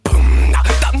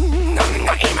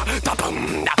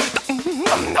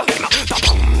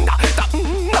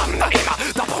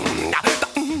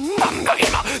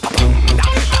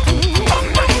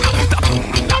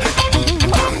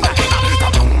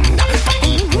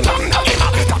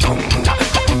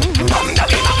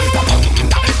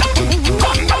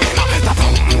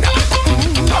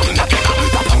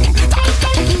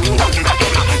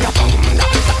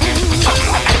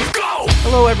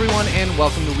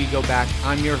Go Back.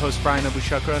 I'm your host, Brian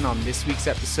Abushakra, and on this week's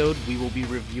episode, we will be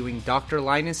reviewing Dr.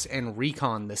 Linus and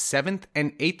Recon, the 7th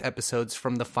and 8th episodes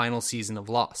from the final season of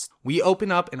Lost. We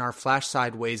open up in our flash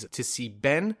sideways to see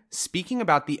Ben speaking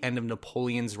about the end of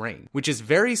Napoleon's reign, which is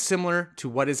very similar to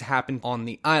what has happened on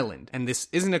the island. And this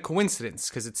isn't a coincidence,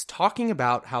 because it's talking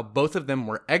about how both of them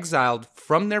were exiled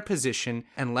from their position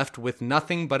and left with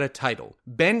nothing but a title.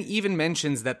 Ben even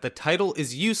mentions that the title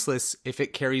is useless if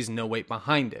it carries no weight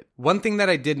behind it. One thing that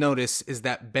I did notice is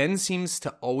that Ben seems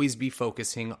to always be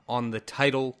focusing on the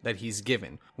title that he's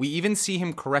given. We even see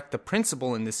him correct the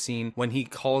principal in this scene when he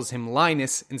calls him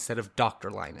Linus instead of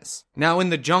Dr. Linus. Now in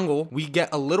the jungle, we get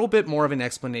a little bit more of an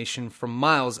explanation from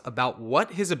Miles about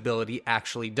what his ability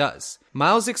actually does.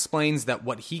 Miles explains that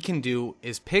what he can do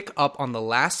is pick up on the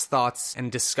last thoughts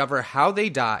and discover how they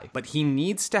die, but he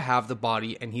needs to have the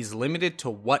body and he's limited to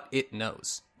what it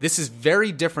knows. This is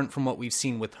very different from what we've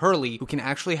seen with Hurley, who can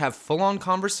actually have full-on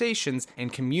conversations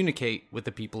and communicate with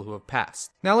the people who have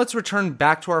passed. Now let's return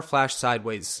back to our flash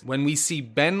sideways when we see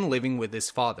Ben living with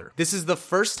his father. This is the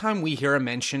first time we hear a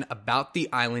mention about the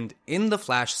island in the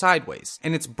flash sideways,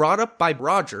 and it's brought up by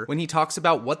Roger when he talks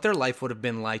about what their life would have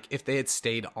been like if they had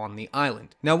stayed on the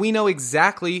island. Now we know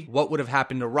exactly what would have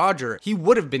happened to Roger. He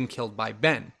would have been killed by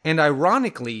Ben. And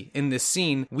ironically, in this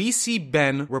scene, we see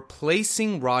Ben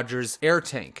replacing Roger's air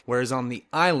tank. Whereas on the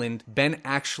island, Ben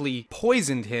actually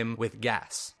poisoned him with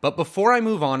gas. But before I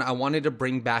move on, I wanted to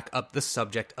bring back up the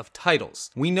subject of titles.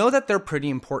 We know that they're pretty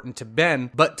important to Ben,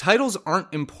 but titles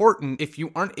aren't important if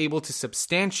you aren't able to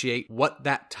substantiate what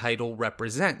that title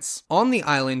represents. On the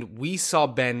island, we saw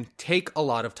Ben take a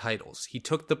lot of titles. He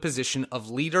took the position of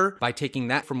leader by taking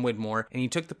that from Widmore, and he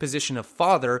took the position of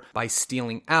father by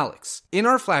stealing Alex. In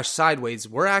our flash sideways,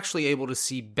 we're actually able to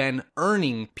see Ben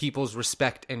earning people's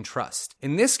respect and trust.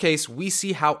 In this case, we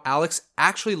see how Alex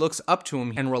actually looks up to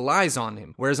him and relies on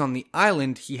him, whereas on the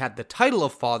island, he had the title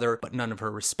of father, but none of her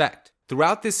respect.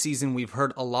 Throughout this season, we've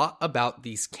heard a lot about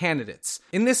these candidates.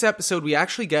 In this episode, we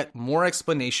actually get more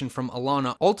explanation from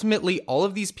Alana. Ultimately, all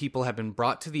of these people have been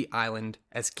brought to the island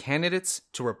as candidates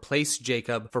to replace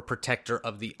Jacob for protector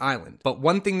of the island. But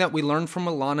one thing that we learned from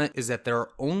Alana is that there are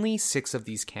only 6 of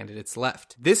these candidates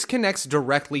left. This connects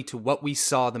directly to what we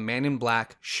saw the Man in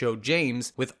Black show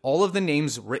James with all of the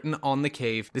names written on the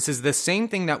cave. This is the same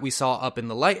thing that we saw up in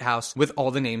the lighthouse with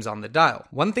all the names on the dial.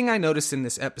 One thing I noticed in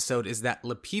this episode is that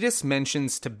Lapidus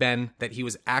mentions to Ben that he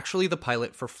was actually the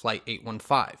pilot for Flight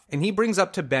 815. And he brings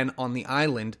up to Ben on the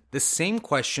island the same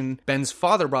question Ben's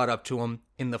father brought up to him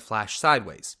in the flash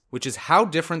sideways, which is how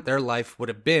different their life would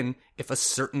have been if a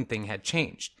certain thing had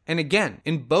changed. And again,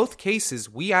 in both cases,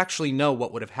 we actually know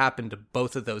what would have happened to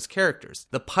both of those characters.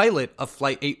 The pilot of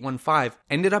Flight 815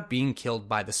 ended up being killed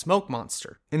by the smoke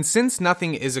monster. And since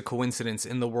nothing is a coincidence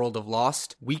in the world of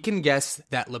Lost, we can guess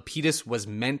that Lapidus was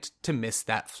meant to miss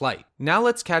that flight. Now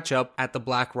let's catch up at the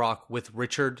Black Rock with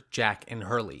Richard, Jack, and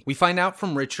Hurley. We find out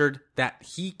from Richard that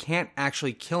he can't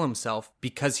actually kill himself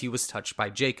because he was touched by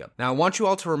Jacob. Now I want you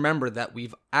all to remember that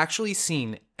we've actually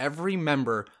seen every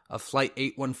member of Flight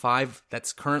 815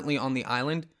 that's currently on the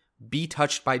island be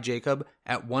touched by Jacob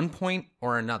at one point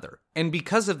or another. And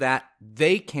because of that,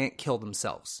 they can't kill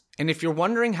themselves. And if you're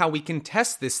wondering how we can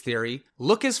test this theory,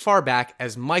 look as far back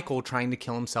as Michael trying to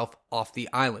kill himself off the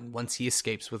island once he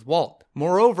escapes with Walt.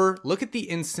 Moreover, look at the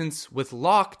instance with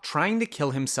Locke trying to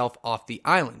kill himself off the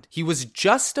island. He was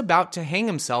just about to hang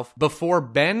himself before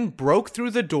Ben broke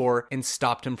through the door and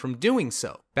stopped him from doing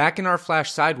so. Back in our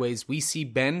flash sideways, we see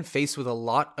Ben faced with a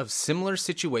lot of similar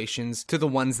situations to the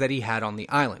ones that he had on the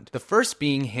island. The first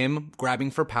being him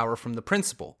grabbing for power from the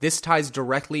principal. This ties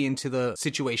directly into the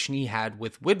situation he had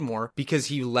with Widmore because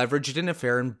he leveraged an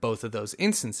affair in both of those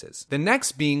instances. The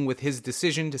next being with his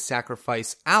decision to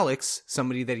sacrifice Alex,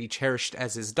 somebody that he cherished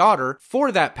as his daughter,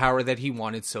 for that power that he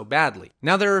wanted so badly.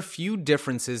 Now there are a few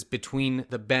differences between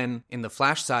the Ben in the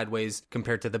flash sideways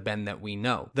compared to the Ben that we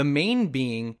know. The main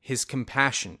being his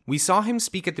compassion. We saw him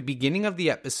speak at the beginning of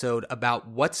the episode about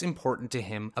what's important to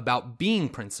him about being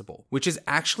principal, which is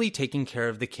actually taking care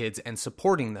of the kids and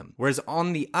supporting them. Whereas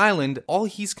on the island, all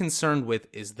he's concerned with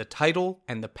is the title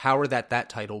and the power that that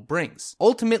title brings.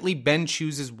 Ultimately, Ben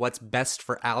chooses what's best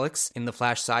for Alex in the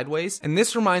flash sideways, and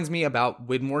this reminds me about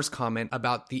Widmore's comment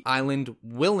about the island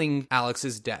willing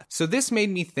Alex's death. So this made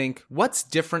me think, what's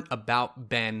different about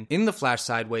Ben in the flash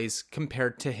sideways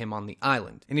compared to him on the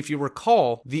island? And if you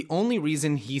recall, the only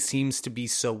reason he seems to be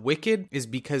so wicked is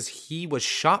because he was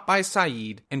shot by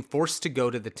Sayid and forced to go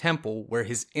to the temple where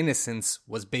his innocence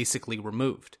was basically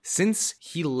removed. Since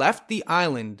he left the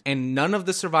island and none of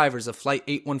the survivors of Flight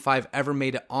 815 ever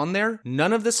made it on there,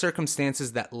 none of the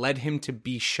circumstances that led him to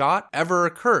be shot ever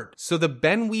occurred. So the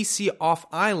Ben we see off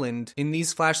island in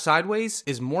these flash sideways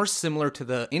is more similar to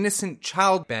the innocent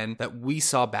child Ben that we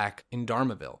saw back in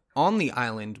Dharmaville. On the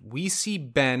island, we see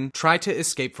Ben try to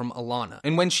escape from Alana,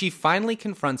 and when she finally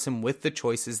confronts him with the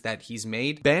choices that he's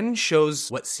made, Ben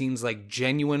shows what seems like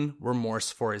genuine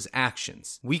remorse for his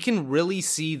actions. We can really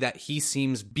see that he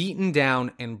seems beaten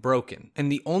down and broken, and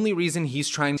the only reason he's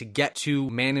trying to get to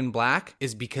Man in Black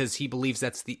is because he believes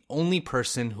that's the only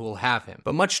person who will have him.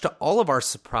 But much to all of our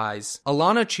surprise,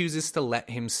 Alana chooses to let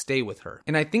him stay with her,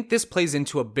 and I think this plays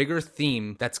into a bigger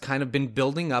theme that's kind of been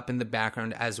building up in the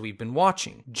background as we've been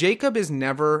watching. Jacob is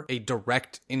never a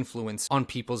direct influence on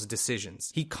people's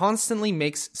decisions. He constantly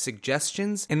makes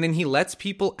suggestions and then he lets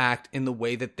people act in the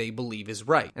way that they believe is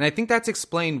right. And I think that's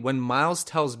explained when Miles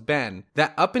tells Ben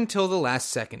that up until the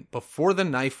last second, before the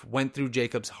knife went through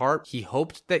Jacob's heart, he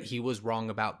hoped that he was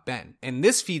wrong about Ben. And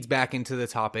this feeds back into the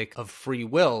topic of free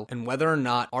will and whether or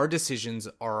not our decisions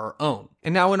are our own.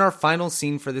 And now in our final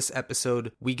scene for this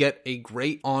episode, we get a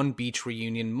great on-beach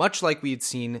reunion, much like we had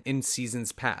seen in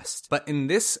seasons past. But in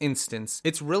this instance,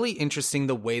 it's really interesting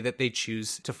the way that they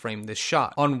choose to frame this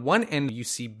shot. On one end, you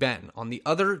see Ben. On the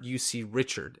other, you see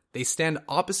Richard. They stand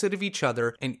opposite of each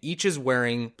other and each is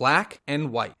wearing black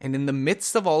and white. And in the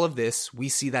midst of all of this, we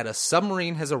see that a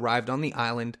submarine has arrived on the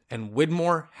island and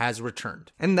Widmore has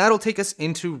returned. And that'll take us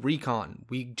into Recon.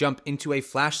 We jump into a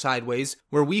flash sideways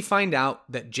where we find out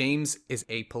that James is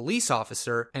a police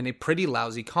officer and a pretty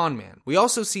lousy con man. We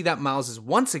also see that Miles is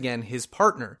once again his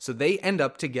partner, so they end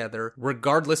up together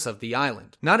regardless of the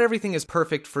island. Not everything is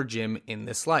perfect for Jim in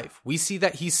this life. We see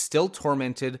that he's still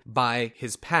tormented by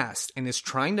his past and is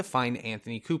trying to find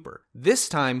Anthony Cooper. This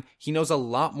time, he knows a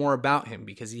lot more about him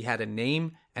because he had a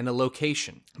name and a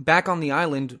location. Back on the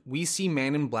island, we see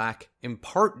Man in Black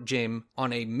impart Jim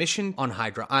on a mission on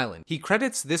Hydra Island. He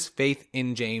credits this faith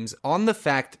in James on the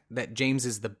fact that James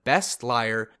is the best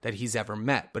liar that he's ever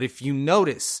met. But if you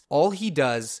notice, all he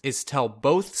does is tell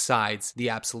both sides the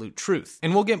absolute truth.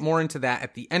 And we'll get more into that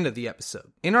at the end of the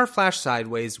episode. In our flash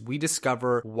sideways, we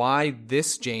discover why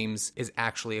this James is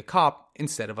actually a cop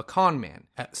instead of a con man.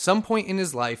 At some point in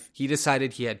his life, he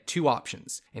decided he had two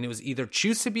options, and it was either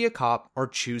choose to be a cop or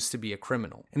choose to be a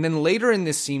criminal. And then later in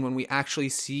this scene, when we actually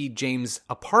see James'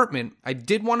 apartment, I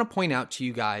did want to point out to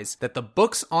you guys that the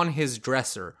books on his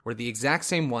dresser were the exact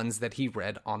same ones that he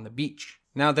read on the beach.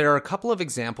 Now, there are a couple of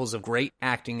examples of great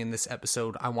acting in this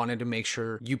episode I wanted to make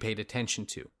sure you paid attention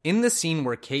to. In the scene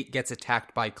where Kate gets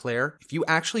attacked by Claire, if you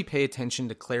actually pay attention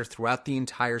to Claire throughout the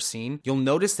entire scene, you'll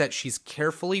notice that she's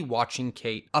carefully watching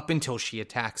Kate up until she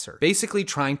attacks her, basically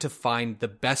trying to find the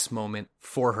best moment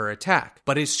for her attack.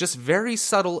 But it's just very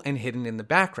subtle and hidden in the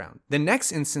background. The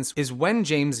next instance is when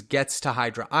James gets to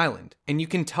Hydra Island, and you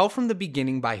can tell from the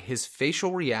beginning by his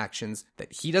facial reactions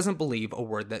that he doesn't believe a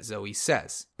word that Zoe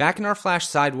says. Back in our flash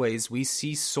sideways, we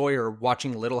see Sawyer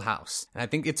watching Little House, and I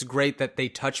think it's great that they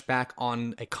touch back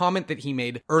on a comment that he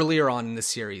made earlier on in the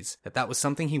series, that was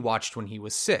something he watched when he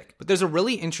was sick. But there's a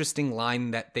really interesting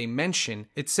line that they mention.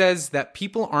 It says that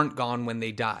people aren't gone when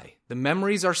they die. The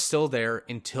memories are still there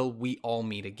until we all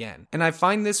meet again. And I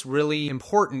find this really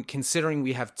important considering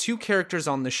we have two characters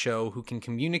on the show who can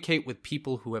communicate with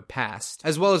people who have passed,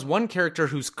 as well as one character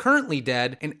who's currently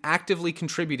dead and actively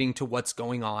contributing to what's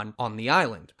going on the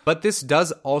island. But this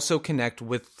does also connect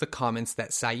with the comments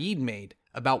that Sayid made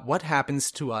about what happens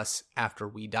to us after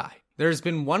we die. There's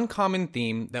been one common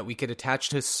theme that we could attach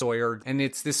to Sawyer, and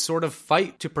it's this sort of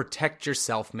fight to protect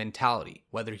yourself mentality.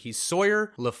 Whether he's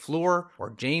Sawyer, LaFleur, or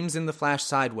James in the Flash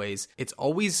Sideways, it's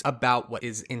always about what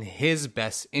is in his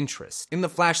best interest. In the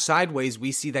Flash Sideways,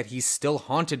 we see that he's still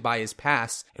haunted by his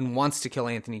past and wants to kill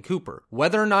Anthony Cooper.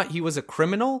 Whether or not he was a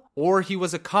criminal or he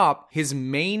was a cop, his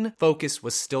main focus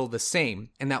was still the same,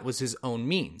 and that was his own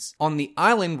means. On the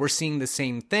island, we're seeing the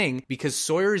same thing because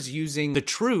Sawyer is using the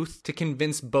truth to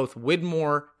convince both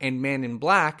Widmore and Man in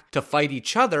Black to fight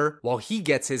each other while he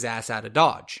gets his ass out of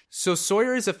Dodge. So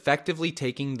Sawyer is effectively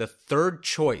taking the third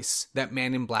choice that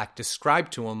Man in Black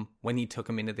described to him when he took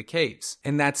him into the caves.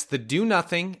 And that's the do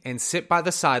nothing and sit by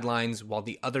the sidelines while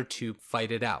the other two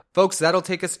fight it out. Folks, that'll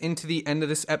take us into the end of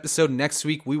this episode. Next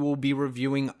week, we will be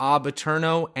reviewing Ab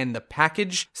Aeterno and The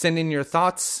Package. Send in your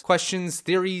thoughts, questions,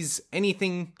 theories,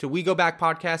 anything to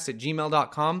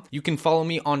WeGoBackPodcast@gmail.com. You can follow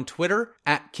me on Twitter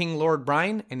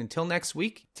 @KingLordBrian. And until next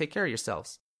week, take care of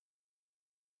yourselves.